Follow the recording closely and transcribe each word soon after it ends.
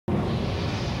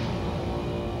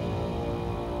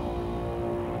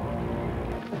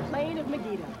plain of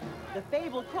Megiddo, the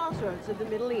fabled crossroads of the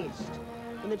Middle East.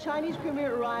 When the Chinese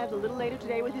premier arrives a little later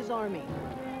today with his army,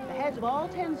 the heads of all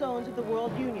 10 zones of the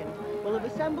World Union will have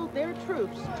assembled their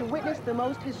troops to witness the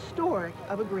most historic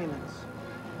of agreements.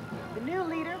 The new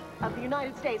leader of the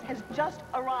United States has just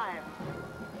arrived.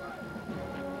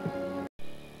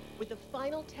 With the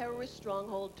final terrorist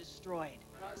stronghold destroyed,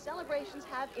 celebrations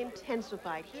have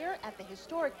intensified here at the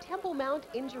historic Temple Mount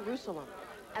in Jerusalem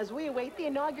as we await the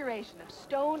inauguration of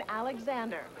Stone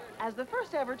Alexander as the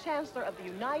first ever Chancellor of the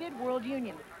United World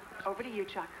Union. Over to you,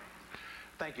 Chuck.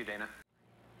 Thank you, Dana.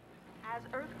 As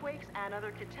earthquakes and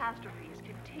other catastrophes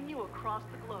continue across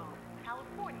the globe,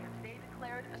 California today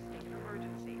declared a state of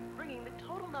emergency, bringing the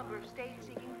total number of states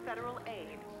seeking federal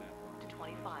aid to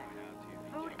 25.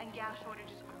 Food and gas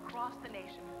shortages across the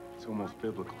nation. It's almost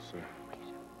biblical, sir.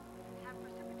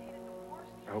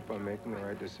 I hope I'm making the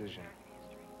right decision.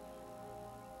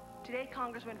 Today,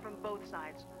 congressmen from both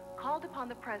sides called upon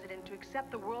the president to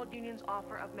accept the World Union's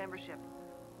offer of membership,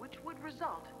 which would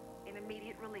result in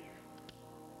immediate relief.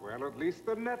 Well, at least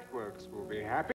the networks will be happy.